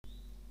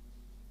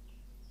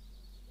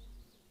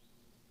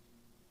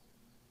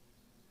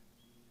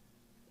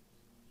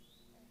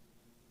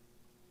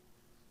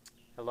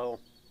Hello,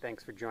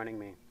 thanks for joining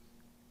me.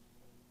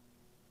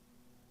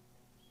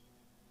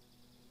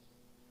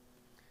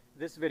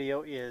 This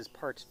video is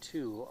part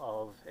 2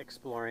 of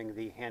exploring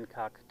the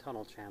Hancock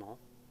Tunnel Channel.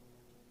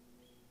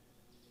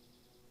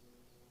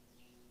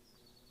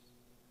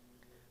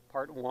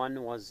 Part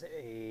 1 was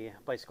a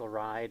bicycle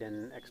ride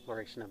and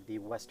exploration of the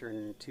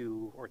western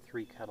 2 or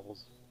 3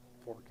 kettles,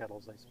 4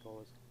 kettles I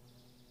suppose.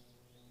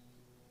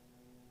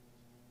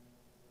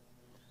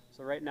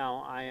 So right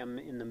now I am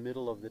in the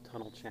middle of the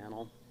tunnel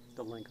channel,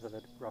 the length of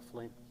it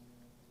roughly,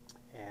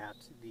 at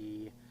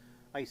the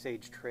Ice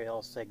Age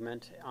Trail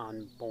segment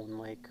on Bohn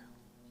Lake.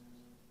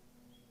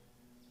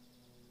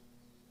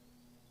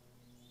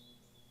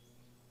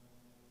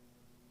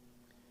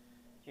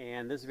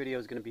 And this video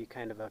is going to be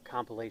kind of a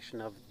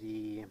compilation of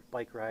the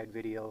bike ride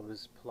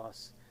videos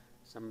plus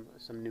some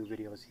new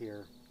videos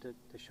here to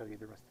show you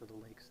the rest of the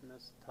lakes in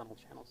this tunnel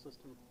channel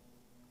system.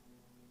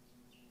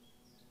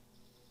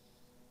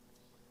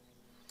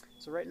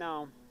 So right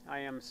now I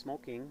am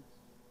smoking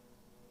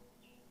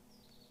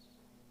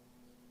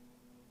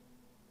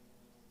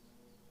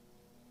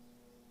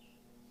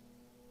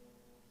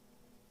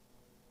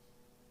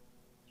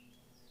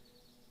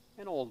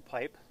an old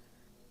pipe.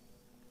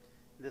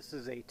 This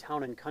is a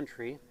Town and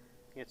Country.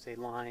 It's a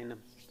line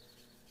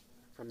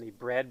from the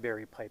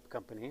Bradberry Pipe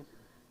Company.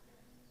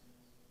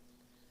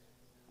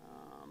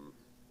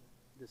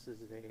 This is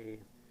a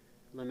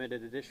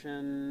limited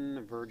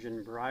edition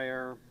Virgin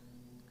Briar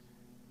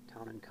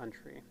Town and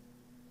Country.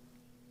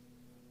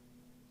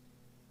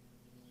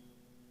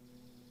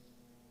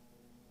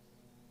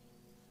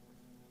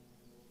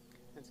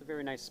 It's a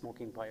very nice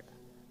smoking pipe.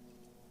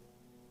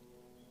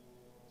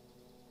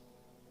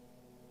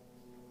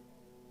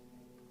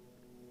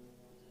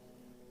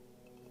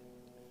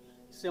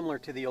 Similar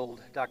to the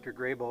old Dr.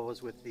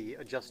 Graybows with the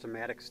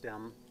adjustomatic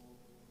stem,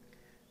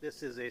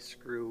 this is a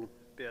screw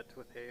bit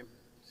with a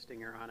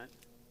stinger on it.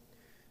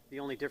 The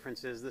only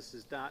difference is this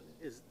is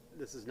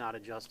not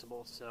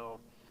adjustable,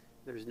 so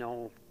there's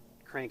no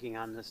cranking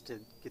on this to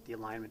get the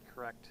alignment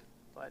correct,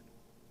 but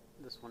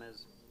this one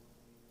is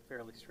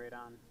fairly straight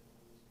on.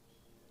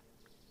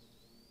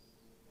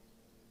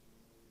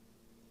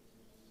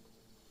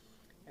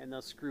 And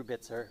those screw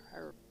bits are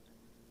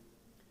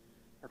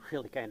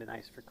really kind of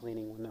nice for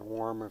cleaning when they're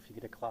warm, or if you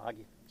get a clog,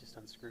 you just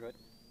unscrew it.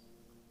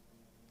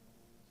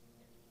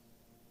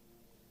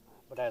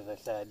 But as I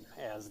said,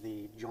 as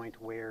the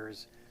joint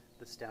wears,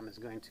 the stem is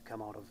going to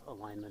come out of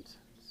alignment.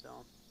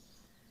 So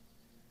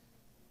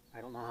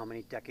I don't know how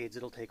many decades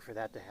it'll take for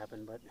that to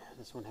happen, but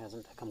this one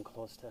hasn't come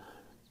close to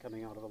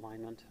coming out of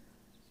alignment.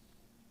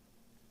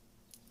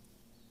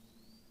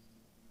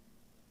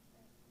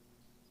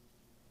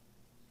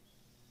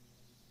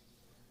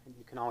 And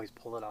you can always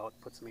pull it out,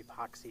 put some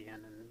epoxy in,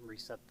 and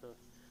reset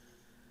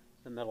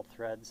the metal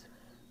threads,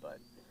 but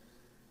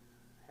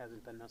it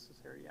hasn't been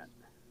necessary yet.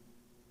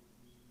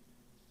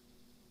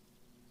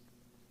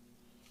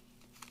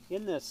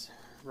 In this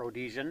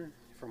Rhodesian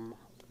from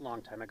a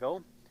long time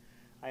ago,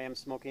 I am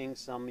smoking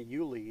some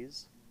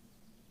Uhle's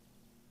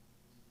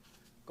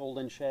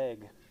Golden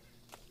Shag,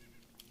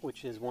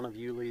 which is one of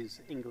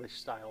Uhle's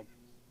English-style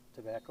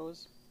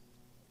tobaccos.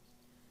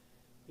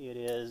 It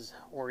is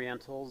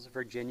Oriental's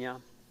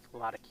Virginia,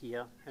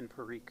 Latakia, and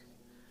Perique.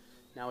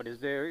 Now it is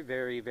very,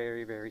 very,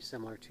 very, very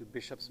similar to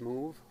Bishop's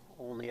Move,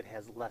 only it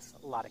has less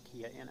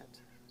Latakia in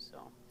it. So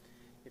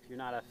if you're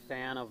not a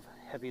fan of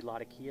heavy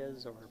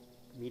Latakias or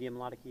medium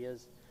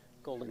Latakias,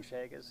 Golden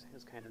Shag is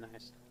kind of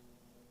nice.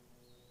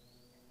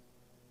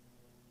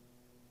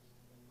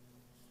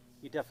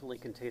 You definitely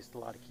can taste the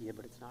Latakia,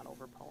 but it's not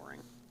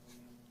overpowering.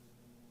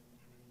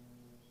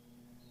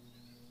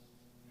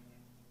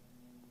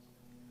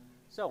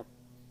 So,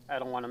 I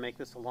don't want to make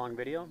this a long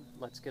video.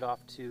 Let's get off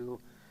to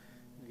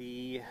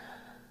the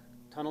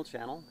tunnel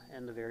channel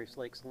and the various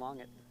lakes along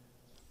it.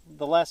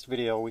 The last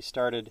video we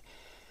started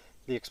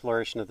the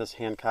exploration of this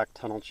Hancock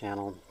Tunnel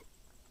Channel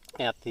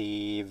at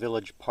the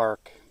village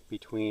park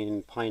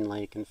between Pine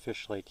Lake and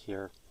Fish Lake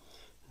here.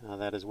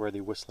 That is where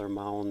the Whistler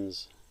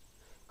Mounds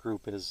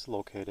group is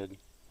located.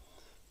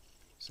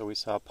 So we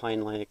saw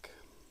Pine Lake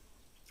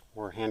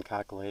or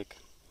Hancock Lake,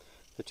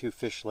 the two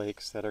fish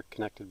lakes that are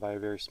connected by a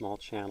very small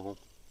channel.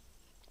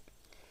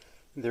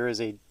 There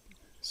is a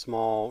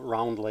small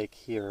round lake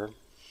here,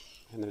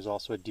 and there's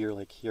also a deer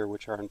lake here,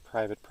 which are on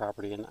private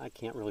property, and I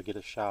can't really get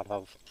a shot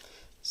of.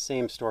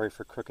 Same story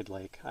for Crooked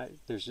Lake.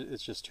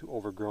 It's just too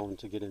overgrown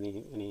to get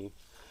any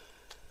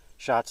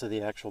shots of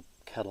the actual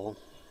kettle.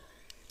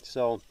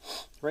 So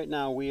right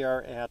now we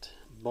are at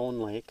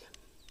Bohn Lake,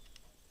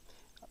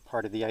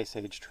 part of the Ice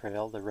Age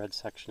Trail. The red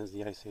section is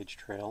the Ice Age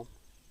Trail.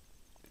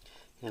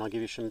 And I'll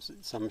give you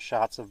some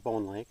shots of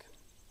Bohn Lake.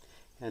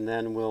 And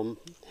then we'll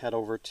head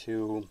over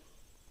to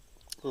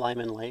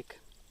Lyman Lake.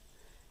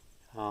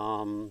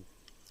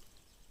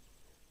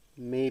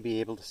 May be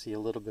able to see a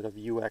little bit of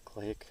Uhle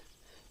Lake.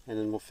 And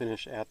then we'll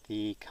finish at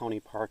the county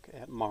park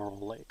at Marl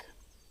Lake.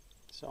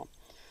 So,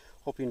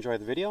 hope you enjoy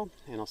the video,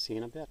 and I'll see you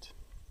in a bit.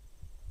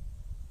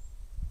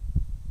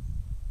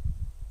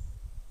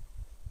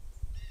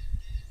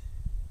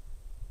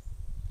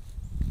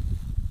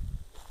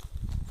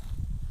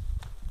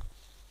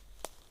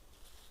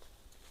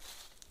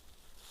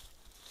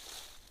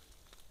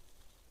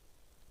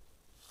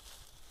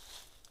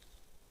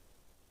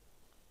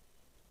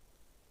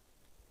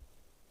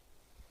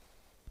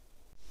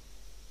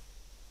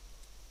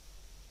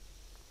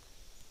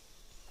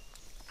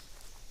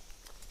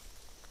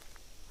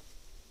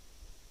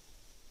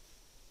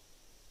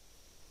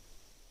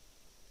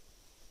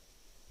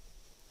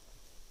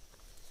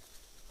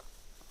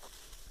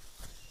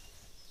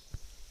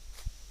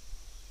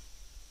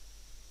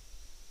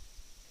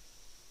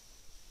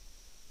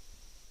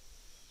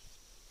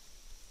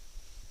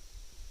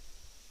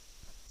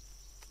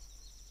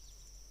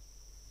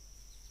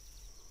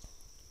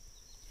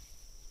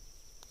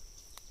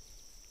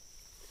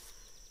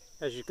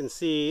 As you can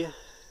see,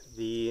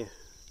 the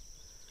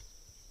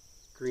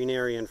green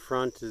area in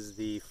front is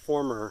the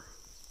former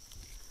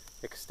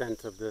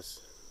extent of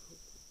this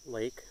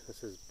lake.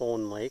 This is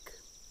Bohn Lake,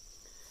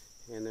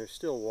 and there's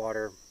still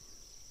water,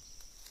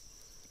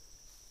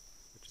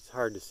 which is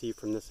hard to see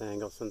from this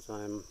angle since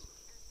I'm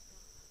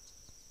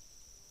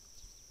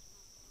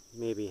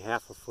maybe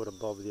half a foot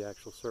above the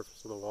actual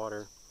surface of the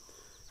water.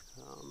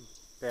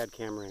 Bad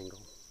camera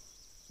angle.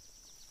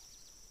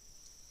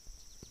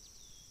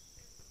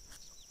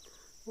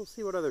 We'll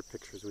see what other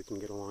pictures we can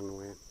get along the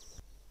way.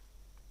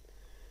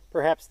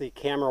 Perhaps the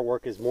camera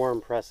work is more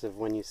impressive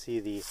when you see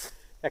the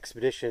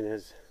expedition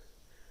is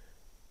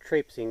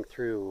traipsing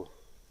through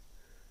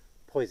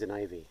poison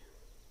ivy.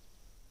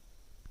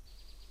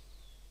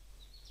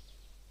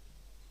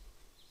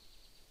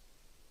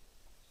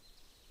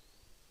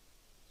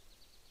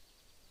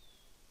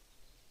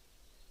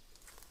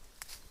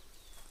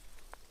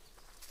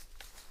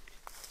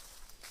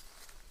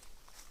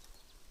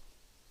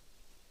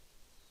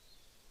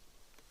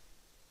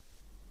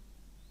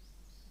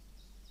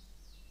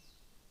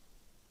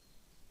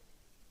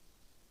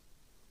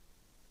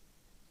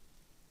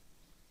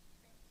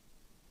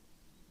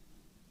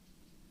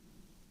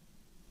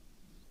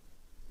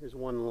 There's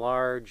one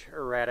large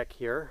erratic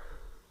here,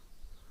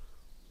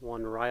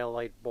 one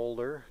rhyolite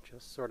boulder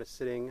just sort of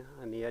sitting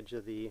on the edge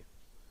of the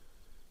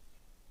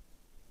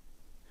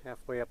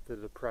halfway up the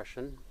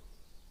depression,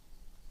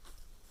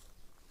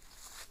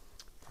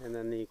 and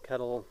then the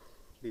tunnel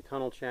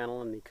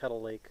channel and the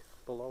Kettle Lake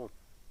below.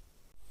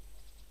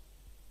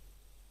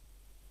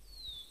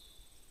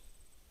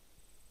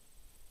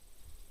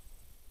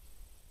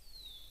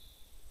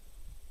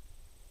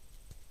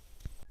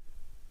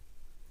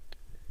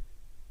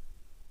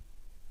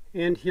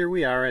 And here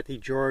we are at the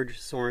George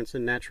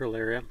Sorensen Natural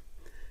Area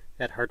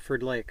at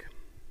Hartford Lake.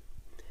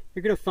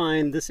 You're going to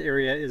find this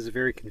area is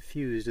very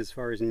confused as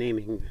far as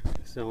naming.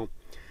 So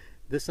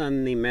this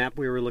on the map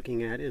we were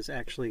looking at is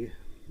actually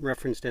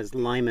referenced as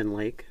Lyman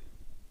Lake.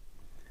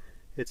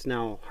 It's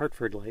now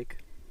Hartford Lake.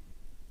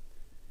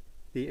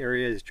 The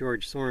area is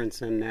George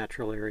Sorensen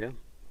Natural Area.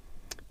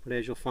 But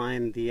as you'll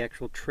find, the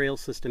actual trail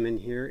system in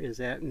here is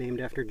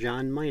named after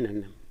John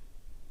Minen.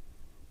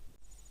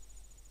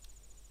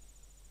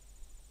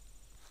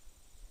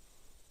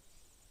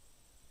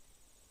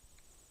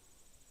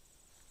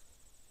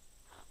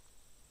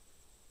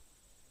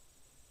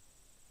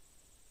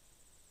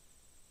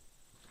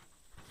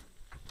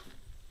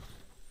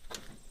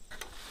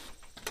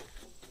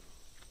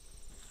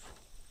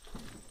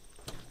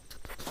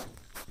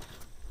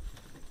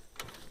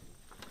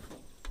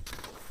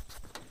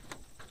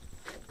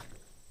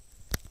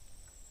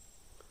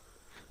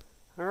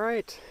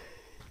 Alright,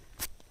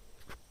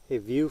 a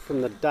view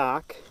from the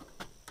dock,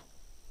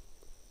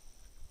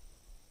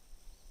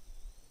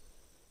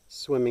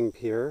 swimming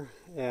pier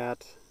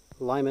at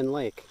Lyman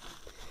Lake.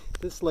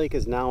 This lake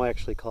is now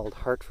actually called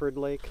Hartford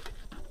Lake.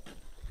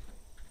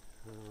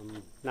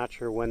 Not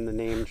sure when the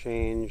name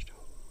changed,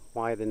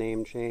 why the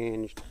name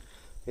changed.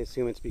 I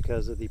assume it's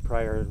because of the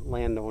prior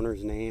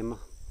landowner's name.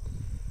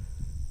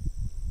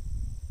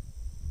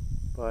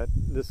 But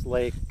this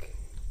lake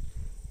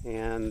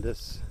and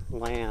this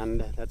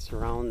land that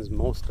surrounds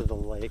most of the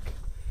lake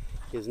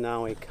is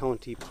now a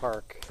county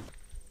park.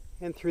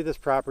 And through this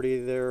property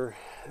there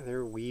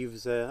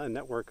weaves a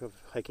network of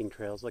hiking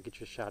trails. I'll get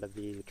you a shot of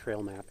the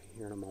trail map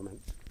here in a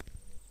moment.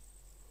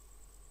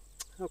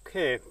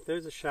 Okay,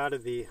 there's a shot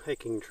of the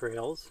hiking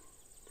trails.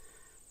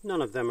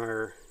 None of them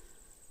are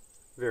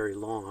very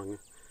long,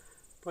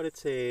 but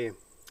it's a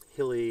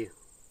hilly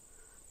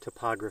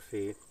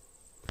topography.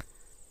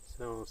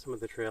 So some of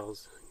the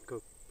trails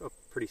go up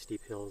pretty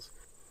steep hills.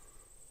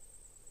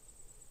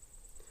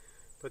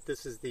 But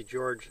this is the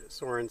George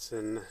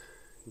Sorensen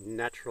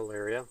Natural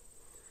Area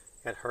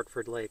at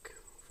Hartford Lake,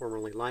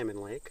 formerly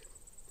Lyman Lake.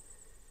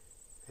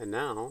 And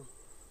now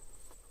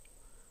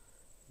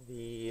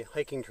the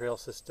hiking trail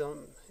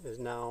system is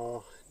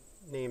now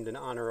named in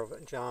honor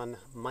of John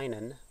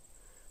Minen,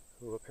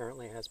 who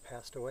apparently has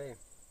passed away.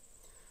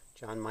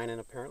 John Minen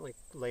apparently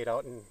laid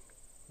out and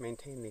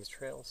maintained these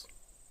trails.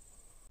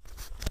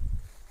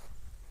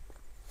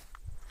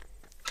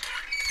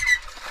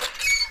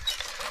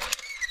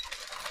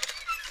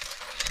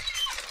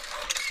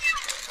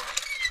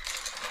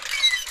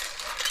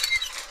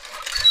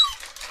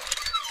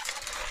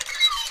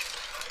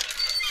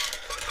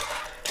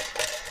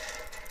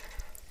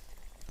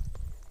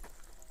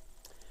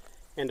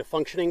 And a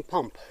functioning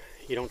pump.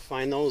 You don't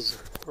find those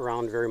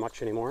around very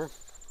much anymore.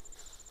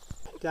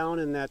 Down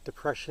in that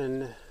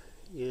depression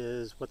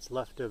is what's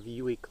left of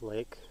Uhle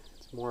Lake.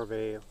 It's more of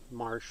a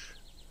marsh,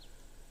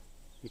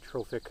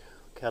 eutrophic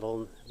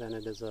kettle than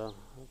it is a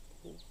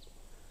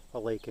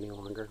lake any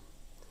longer.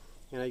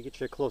 And I get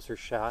you a closer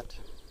shot.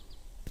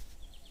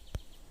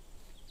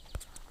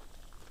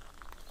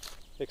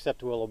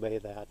 Except we'll obey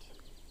that.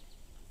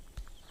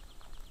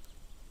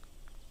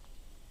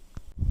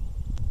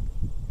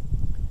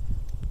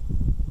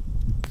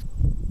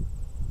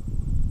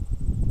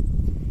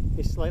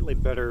 A slightly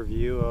better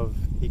view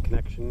of the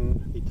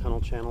connection, the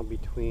tunnel channel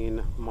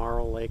between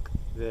Marl Lake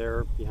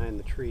there behind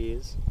the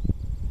trees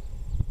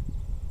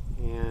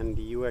and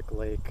Uhle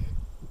Lake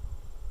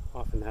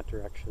off in that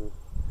direction.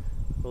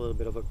 A little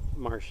bit of a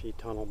marshy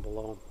tunnel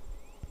below.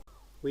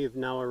 We have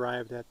now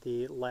arrived at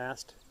the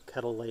last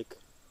Kettle Lake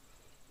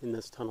in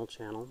this tunnel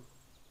channel.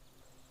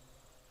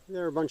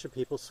 There are a bunch of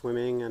people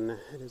swimming, and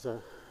it is a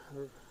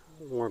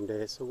warm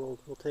day, so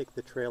we'll take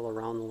the trail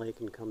around the lake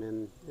and come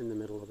in the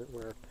middle of it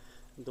where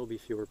there'll be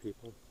fewer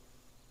people.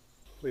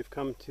 We've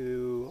come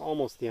to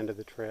almost the end of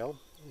the trail,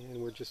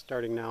 and we're just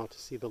starting now to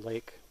see the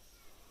lake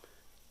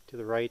to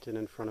the right and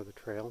in front of the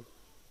trail.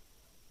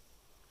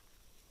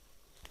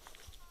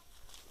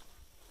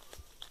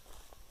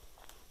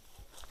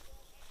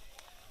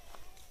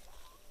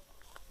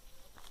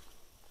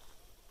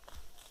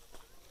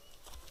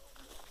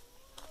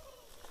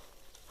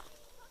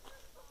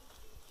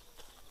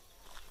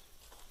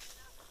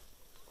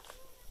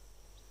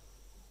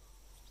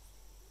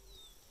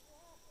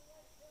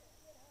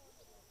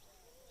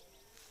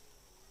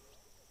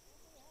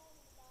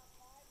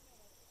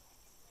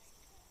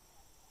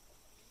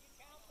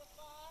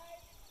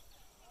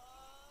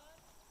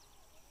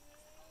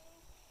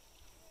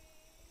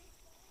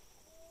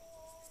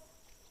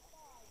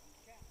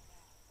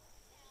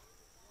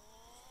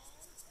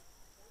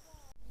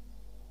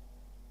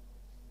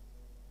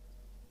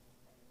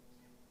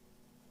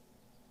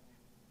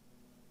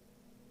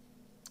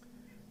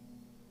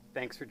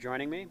 Thanks for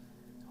joining me.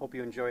 Hope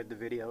you enjoyed the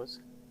videos.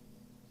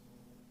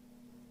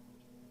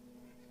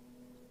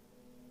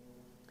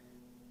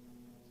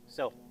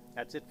 So,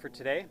 that's it for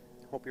today.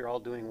 Hope you're all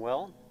doing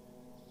well.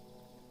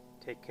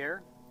 Take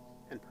care,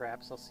 and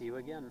perhaps I'll see you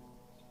again.